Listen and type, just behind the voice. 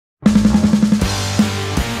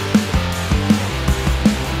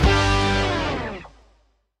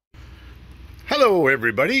Hello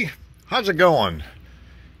everybody, how's it going?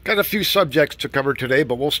 Got a few subjects to cover today,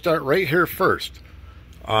 but we'll start right here first.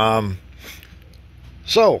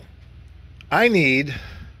 So I need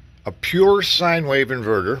a pure sine wave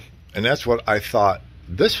inverter, and that's what I thought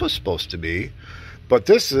this was supposed to be, but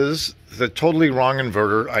this is the totally wrong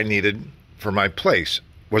inverter I needed for my place.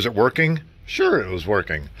 Was it working? Sure, it was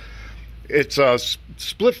working. It's a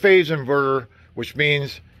split phase inverter, which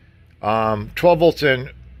means 12 volts in,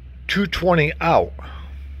 220 out,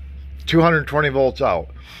 220 volts out,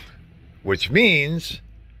 which means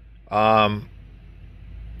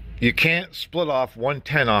you can't split off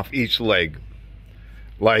 110 off each leg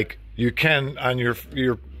like you can on your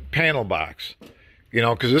panel box, you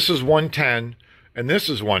know, because this is 110 and this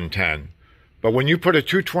is 110. But when you put a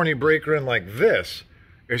 220 breaker in like this,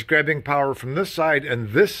 it's grabbing power from this side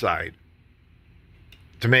and this side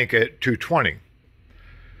to make it 220.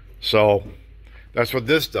 So that's what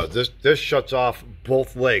this does. This shuts off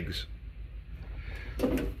both legs.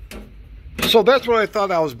 So that's what I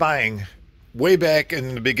thought I was buying way back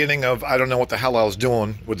in the beginning of, I don't know what the hell I was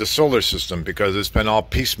doing with the solar system, because it's been all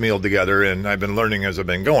piecemeal together and I've been learning as I've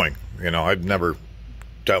been going. You know, I've never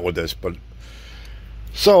dealt with this, but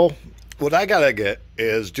so what I gotta get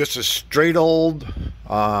is just a straight old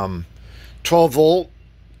 12 volt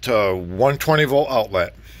to 120 volt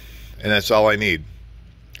outlet, and that's all I need.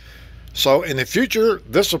 So in the future,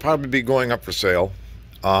 this will probably be going up for sale.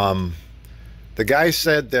 The guy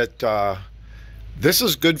said that this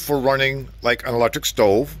is good for running like an electric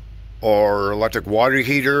stove or electric water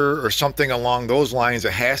heater or something along those lines.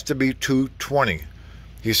 It has to be 220.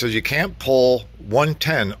 He says you can't pull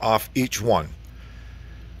 110 off each one.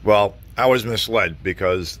 Well, I was misled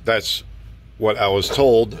because that's what I was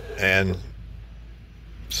told, and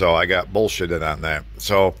so I got bullshitted on that.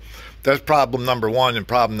 So that's problem number one. And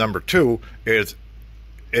problem number two is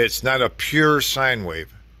it's not a pure sine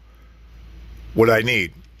wave, what I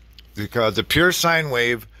need. Because the pure sine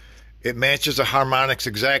wave, it matches the harmonics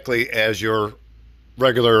exactly as your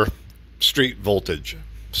regular street voltage.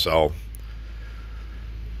 So,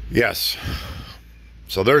 yes.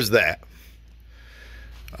 So there's that.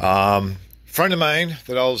 Friend of mine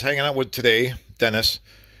that I was hanging out with today, Dennis,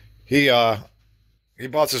 he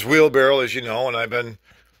bought this wheelbarrow, as you know, and I've been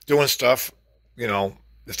doing stuff, you know,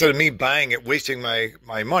 instead of me buying it, wasting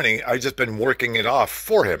my money, I've just been working it off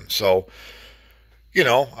for him. So, you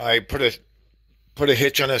know, I put a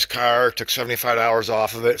hitch on his car, took 75 hours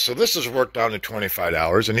off of it. So this is worked down to 25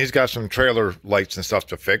 hours, and he's got some trailer lights and stuff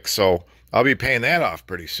to fix. So I'll be paying that off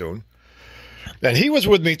pretty soon. And he was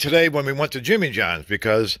with me today when we went to Jimmy John's,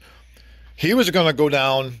 because he was going to go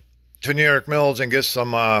down to New York Mills and get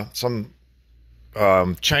some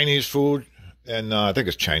Chinese food. And I think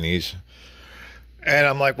it's Chinese. And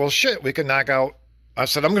I'm like, well, shit, we can knock out. I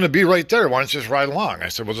said, I'm going to be right there. Why don't you just ride along? I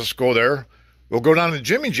said, we'll just go there. We'll go down to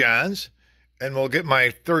Jimmy John's and we'll get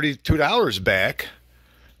my $32 back.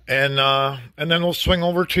 And then we'll swing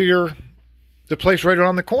over to the place right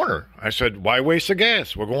around the corner. I said, why waste the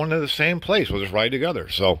gas? We're going to the same place. We'll just ride together.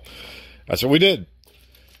 So that's what we did.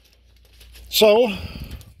 So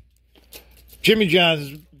Jimmy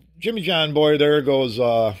John boy there goes,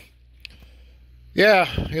 yeah,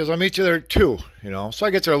 he goes, I'll meet you there at 2, you know. So I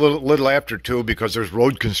get there a little after 2 because there's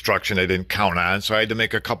road construction I didn't count on. So I had to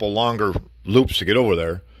make a couple longer loops to get over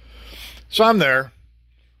there. So I'm there.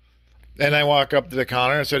 And I walk up to the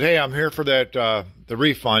counter and I said, hey, I'm here for that, the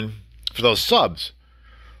refund for those subs.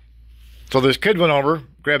 So this kid went over,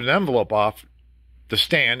 grabbed an envelope off the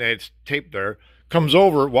stand. It's taped there. Comes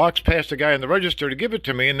over, walks past the guy in the register to give it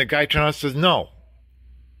to me. And the guy turns around and says, no.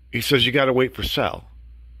 He says, you got to wait for sell.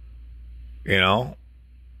 You know,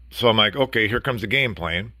 so I'm like, okay, here comes the game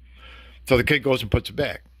plan. So the kid goes and puts it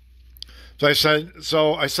back. So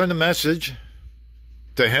I send a message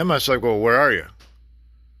to him. I was like, well, where are you?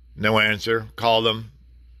 No answer. Called him.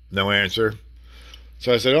 No answer.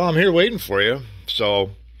 So I said, oh, I'm here waiting for you. So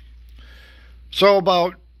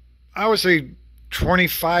about, I would say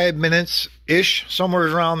 25 minutes-ish, somewhere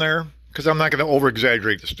around there, because I'm not going to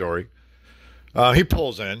over-exaggerate the story. He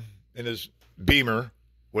pulls in his Beamer,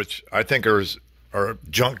 which I think are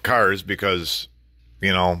junk cars because,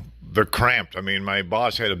 you know, they're cramped. I mean, my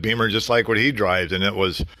boss had a Beamer just like what he drives, and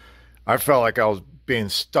I felt like I was being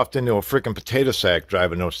stuffed into a freaking potato sack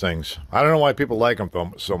driving those things. I don't know why people like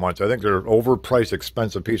them so much. I think they're overpriced,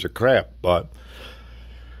 expensive piece of crap, but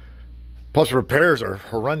plus repairs are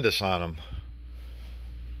horrendous on them.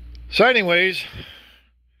 So anyways,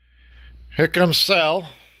 here comes Sal.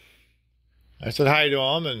 I said hi to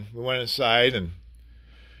him, and we went inside, and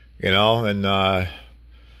you know, and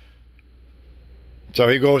so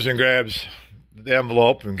he goes and grabs the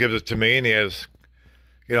envelope and gives it to me, and he has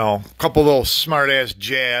you know, a couple little smart-ass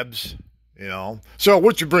jabs, you know. So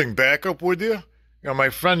what, you bring backup with you? You know, my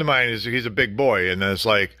friend of mine, he's a big boy, and it's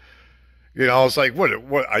like, you know, it's like, what,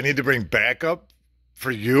 I need to bring backup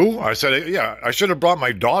for you? I said, yeah, I should have brought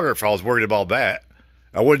my daughter if I was worried about that.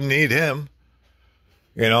 I wouldn't need him,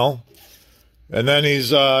 you know. And then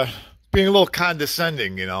he's being a little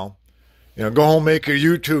condescending, you know. You know, go home, make a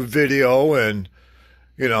YouTube video, and,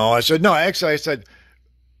 you know, I said, no, actually, I said,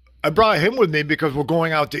 I brought him with me because we're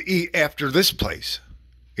going out to eat after this place.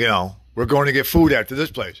 You know, we're going to get food after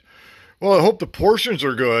this place. Well, I hope the portions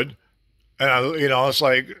are good. And, you know, it's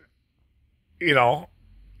like, what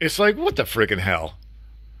the freaking hell?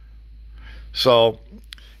 So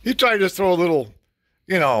he tried to throw little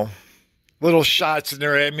shots in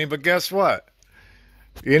there at me, but guess what?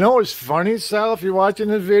 You know what's funny, Sal, if you're watching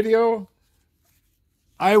this video?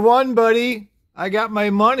 I won, buddy. I got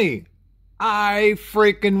my money. I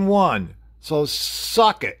freaking won. So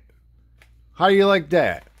suck it. How do you like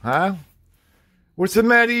that, huh? What's the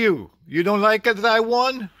matter with you? You don't like it that I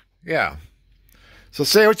won? Yeah. So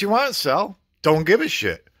say what you want, Sal. Don't give a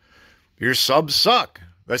shit. Your subs suck.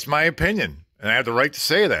 That's my opinion. And I have the right to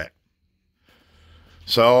say that.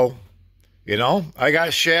 So, you know, I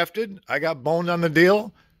got shafted. I got boned on the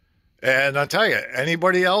deal. And I'll tell you,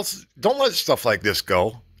 anybody else, don't let stuff like this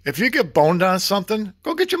go. If you get boned on something,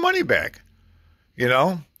 go get your money back. You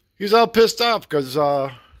know, he's all pissed off because,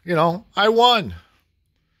 you know, I won.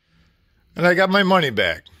 And I got my money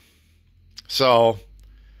back. So,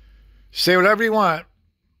 say whatever you want.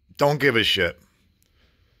 Don't give a shit.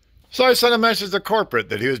 So I sent a message to corporate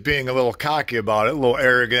that he was being a little cocky about it, a little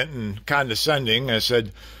arrogant and condescending. I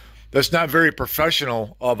said, that's not very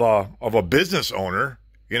professional of a business owner.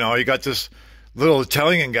 You know, you got this little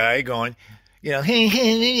Italian guy going, you know,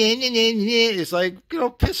 it's like, you know,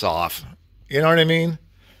 piss off. You know what I mean?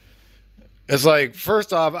 It's like,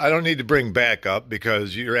 first off, I don't need to bring backup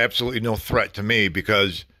because you're absolutely no threat to me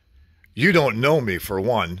because you don't know me, for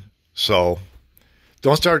one. So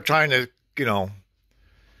don't start trying to, you know,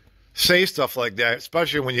 say stuff like that,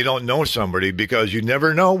 especially when you don't know somebody, because you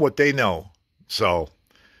never know what they know. So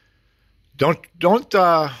don't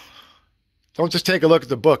just take a look at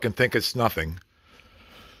the book and think it's nothing.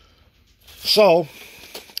 So,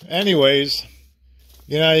 anyways,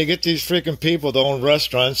 you know, you get these freaking people that own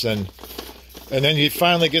restaurants, and then you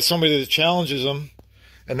finally get somebody that challenges them,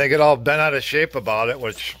 and they get all bent out of shape about it,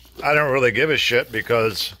 which I don't really give a shit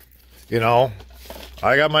because, you know,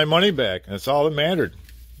 I got my money back, and that's all that mattered.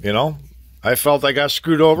 You know, I felt I got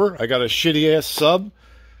screwed over. I got a shitty-ass sub,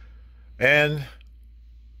 and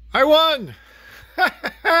I won.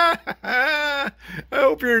 I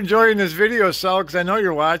hope you're enjoying this video, Sal, because I know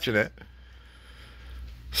you're watching it.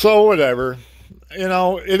 So, whatever. You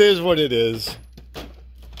know, it is what it is.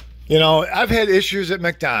 You know, I've had issues at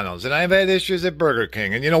McDonald's, and I've had issues at Burger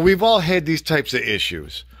King, and, you know, we've all had these types of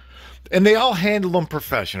issues, and they all handle them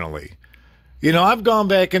professionally. You know, I've gone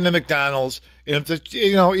back into McDonald's, and if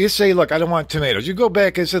you know, you say, look, I don't want tomatoes. You go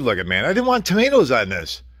back and say, look, man, I didn't want tomatoes on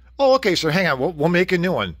this. Oh, okay, so hang on, we'll make a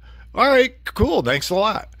new one. All right, cool, thanks a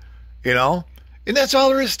lot. You know, and that's all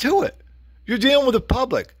there is to it. You're dealing with the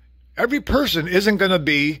public. Every person isn't going to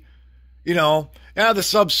be, you know, the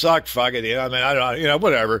subs suck, fuck it, I mean, I don't know, you know,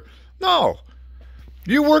 whatever. No,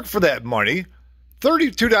 you work for that money.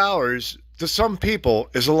 $32 to some people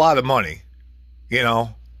is a lot of money, you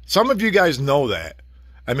know. Some of you guys know that.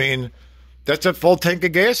 I mean, that's a full tank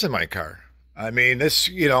of gas in my car. I mean, this,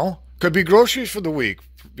 you know, could be groceries for the week.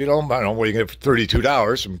 You know, I don't know what you get for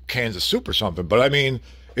 $32, some cans of soup or something. But, I mean,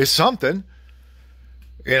 it's something,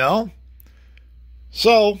 you know.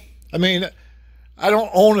 So, I mean, I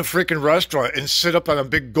don't own a freaking restaurant and sit up on a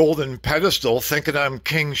big golden pedestal thinking I'm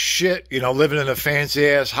king shit, you know, living in a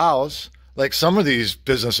fancy-ass house like some of these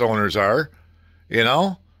business owners are, you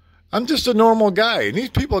know. I'm just a normal guy, and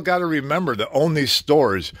these people got to remember that own these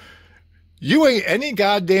stores. You ain't any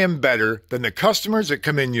goddamn better than the customers that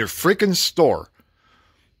come in your freaking store.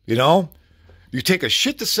 You know? You take a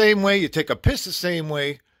shit the same way, you take a piss the same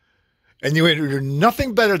way, and you're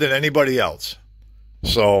nothing better than anybody else.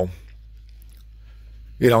 So,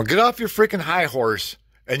 you know, get off your freaking high horse,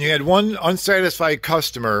 and you had one unsatisfied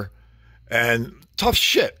customer, and tough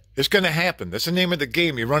shit. It's going to happen. That's the name of the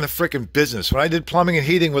game. You run a freaking business. When I did plumbing and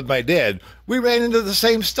heating with my dad, we ran into the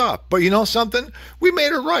same stuff. But you know something? We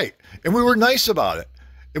made it right. And we were nice about it.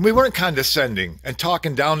 And we weren't condescending and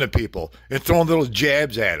talking down to people and throwing little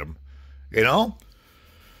jabs at them. You know?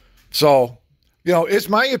 So, you know, it's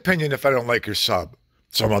my opinion if I don't like your sub.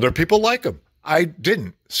 Some other people like them. I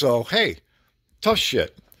didn't. So, hey, tough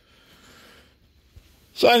shit.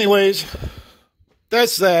 So anyways,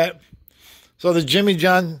 that's that. So the Jimmy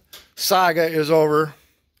John saga is over.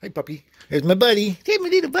 Hey, puppy. Here's my buddy. Hey, my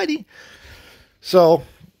little buddy. So,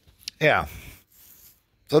 yeah.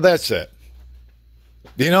 So that's it.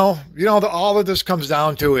 All of this comes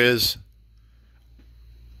down to is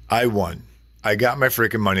I won. I got my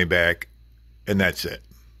freaking money back, and that's it.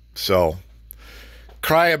 So,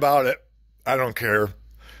 cry about it. I don't care.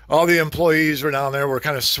 All the employees were down there were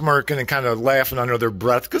kind of smirking and kind of laughing under their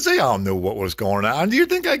breath because they all knew what was going on. Do you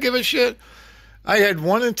think I give a shit? I had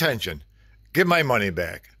one intention, get my money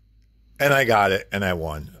back. And I got it, and I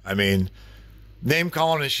won. I mean, name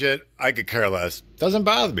calling and shit, I could care less. Doesn't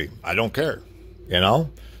bother me. I don't care,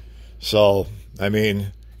 So, I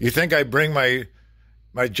mean, you think I bring my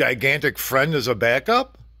gigantic friend as a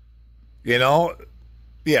backup?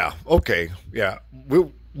 Yeah, okay, yeah.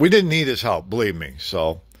 We didn't need his help, believe me.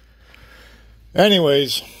 So,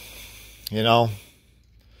 anyways,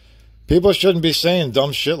 people shouldn't be saying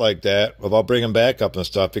dumb shit like that about bringing backup and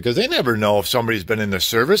stuff because they never know if somebody's been in the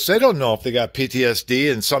service. They don't know if they got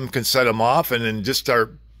PTSD and some can set them off and then just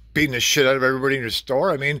start beating the shit out of everybody in your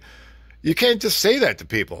store. I mean, you can't just say that to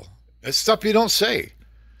people. It's stuff you don't say,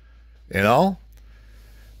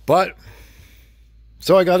 But,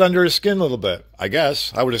 so I got under his skin a little bit, I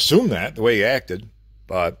guess. I would assume that, the way he acted.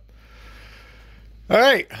 But, all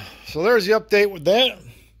right. So there's the update with that.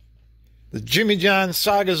 The Jimmy John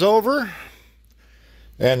saga's over,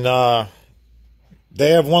 and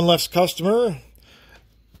they have one less customer.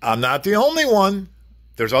 I'm not the only one.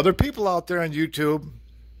 There's other people out there on YouTube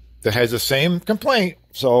that has the same complaint.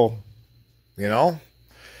 So,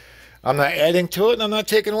 I'm not adding to it, and I'm not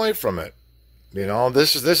taking away from it.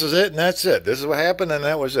 This is it, and that's it. This is what happened, and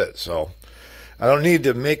that was it. So, I don't need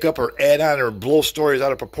to make up or add on or blow stories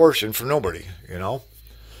out of proportion for nobody,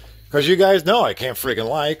 Because you guys know I can't freaking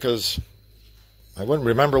lie, because I wouldn't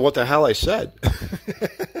remember what the hell I said.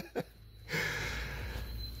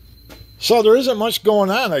 So there isn't much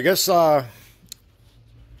going on. I guess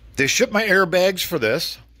they shipped my airbags for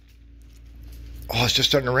this. Oh, it's just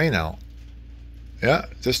starting to rain out. Yeah,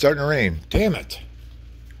 it's just starting to rain. Damn it.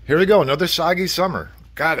 Here we go. Another soggy summer.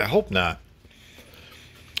 God, I hope not.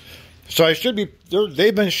 So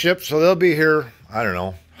they've been shipped, so they'll be here, I don't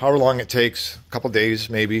know, however long it takes. A couple days,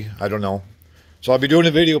 maybe. I don't know. So I'll be doing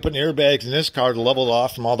a video putting airbags in this car to level it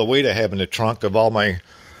off from all the weight I have in the trunk of all my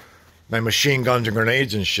machine guns and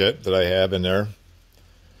grenades and shit that I have in there.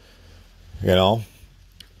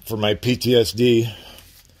 For my PTSD.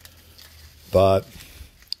 But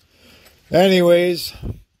anyways,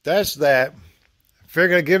 that's that.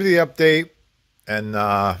 Figured I'd give you the update. And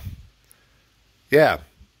yeah.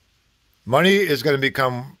 Money is going to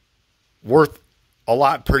become worth a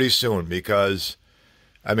lot pretty soon because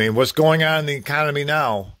I mean, what's going on in the economy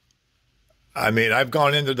now? I mean, I've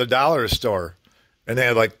gone into the dollar store, and they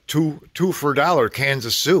had like two for $1 cans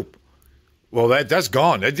of soup. Well, that's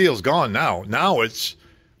gone. That deal's gone now. Now it's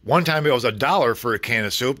one time it was $1 for a can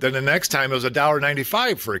of soup. Then the next time it was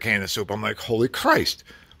 $1.95 for a can of soup. I'm like, holy Christ!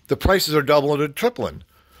 The prices are doubling and tripling,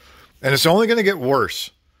 and it's only going to get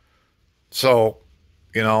worse. So,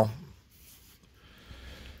 yeah.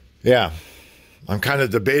 I'm kind of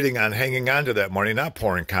debating on hanging on to that money, not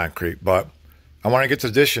pouring concrete, but I want to get the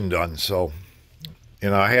addition done. So,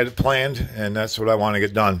 I had it planned, and that's what I want to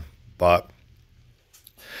get done. But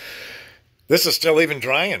this is still even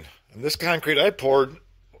drying. And this concrete I poured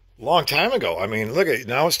a long time ago. I mean, look at it.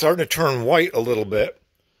 Now it's starting to turn white a little bit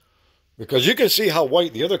because you can see how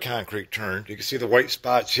white the other concrete turned. You can see the white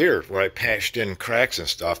spots here where I patched in cracks and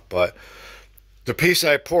stuff. But the piece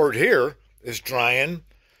I poured here is drying,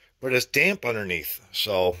 but it's damp underneath.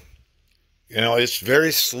 So, it's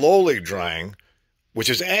very slowly drying, which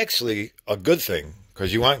is actually a good thing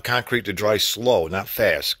because you want concrete to dry slow, not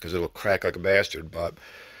fast, because it'll crack like a bastard. But,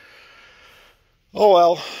 oh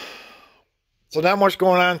well. So not much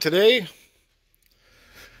going on today.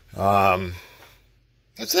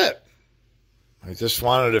 That's it. I just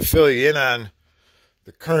wanted to fill you in on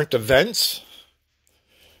the current events.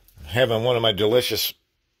 I'm having one of my delicious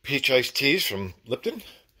peach iced teas from Lipton.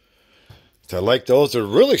 I like those. They're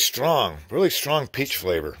really strong peach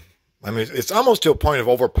flavor. I mean, it's almost to a point of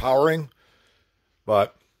overpowering,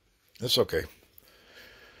 but it's okay.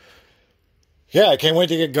 Yeah, I can't wait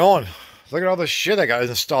to get going. Look at all the shit I got to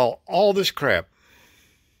install. All this crap.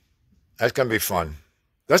 That's going to be fun.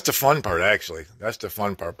 That's the fun part, actually. That's the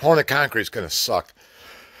fun part. Pouring the concrete is going to suck.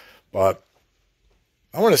 But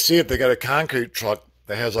I want to see if they got a concrete truck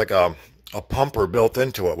that has like a pumper built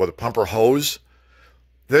into it with a pumper hose.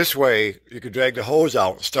 This way, you could drag the hose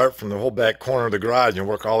out and start from the whole back corner of the garage and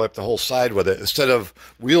work all up the whole side with it instead of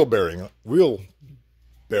wheelbarrowing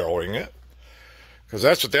it. Because because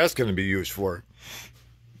that's what that's going to be used for.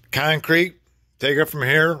 Concrete, take it from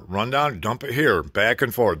here, run down, dump it here, back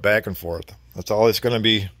and forth, back and forth. That's all it's going to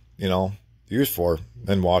be, you know, used for.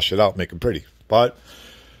 Then wash it out, make it pretty. But,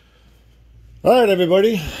 all right,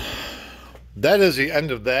 everybody. That is the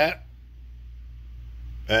end of that.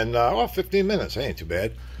 And, well, 15 minutes. Ain't too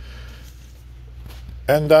bad.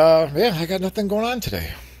 And, yeah, I got nothing going on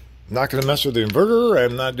today. I'm not going to mess with the inverter.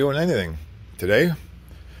 I'm not doing anything today.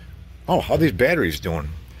 Oh, how are these batteries doing?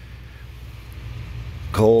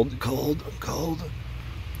 Cold, cold, cold.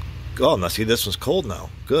 Oh, now see, this one's cold now.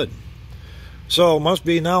 Good. So, must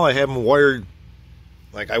be now I have them wired,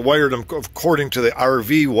 like I wired them according to the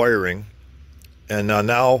RV wiring. And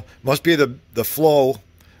now, must be the flow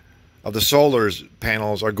of the solar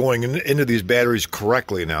panels are going into these batteries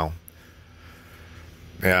correctly now.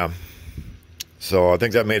 Yeah. So, I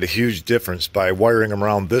think that made a huge difference by wiring them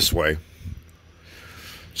around this way.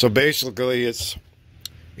 So, basically, it's,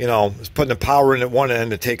 you know, it's putting the power in at one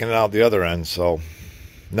end and taking it out the other end. So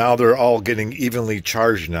now they're all getting evenly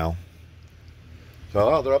charged now.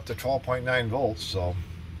 So they're up to 12.9 volts. So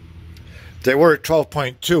they were at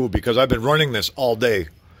 12.2 because I've been running this all day,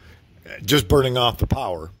 just burning off the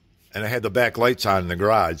power. And I had the back lights on in the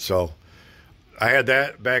garage. So I had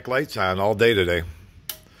that back lights on all day today,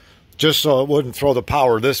 just so it wouldn't throw the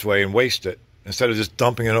power this way and waste it. Instead of just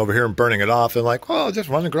dumping it over here and burning it off and like, well, I'll just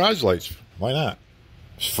run the garage lights. Why not?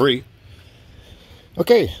 It's free.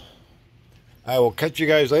 Okay. I will catch you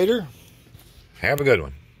guys later. Have a good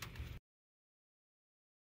one.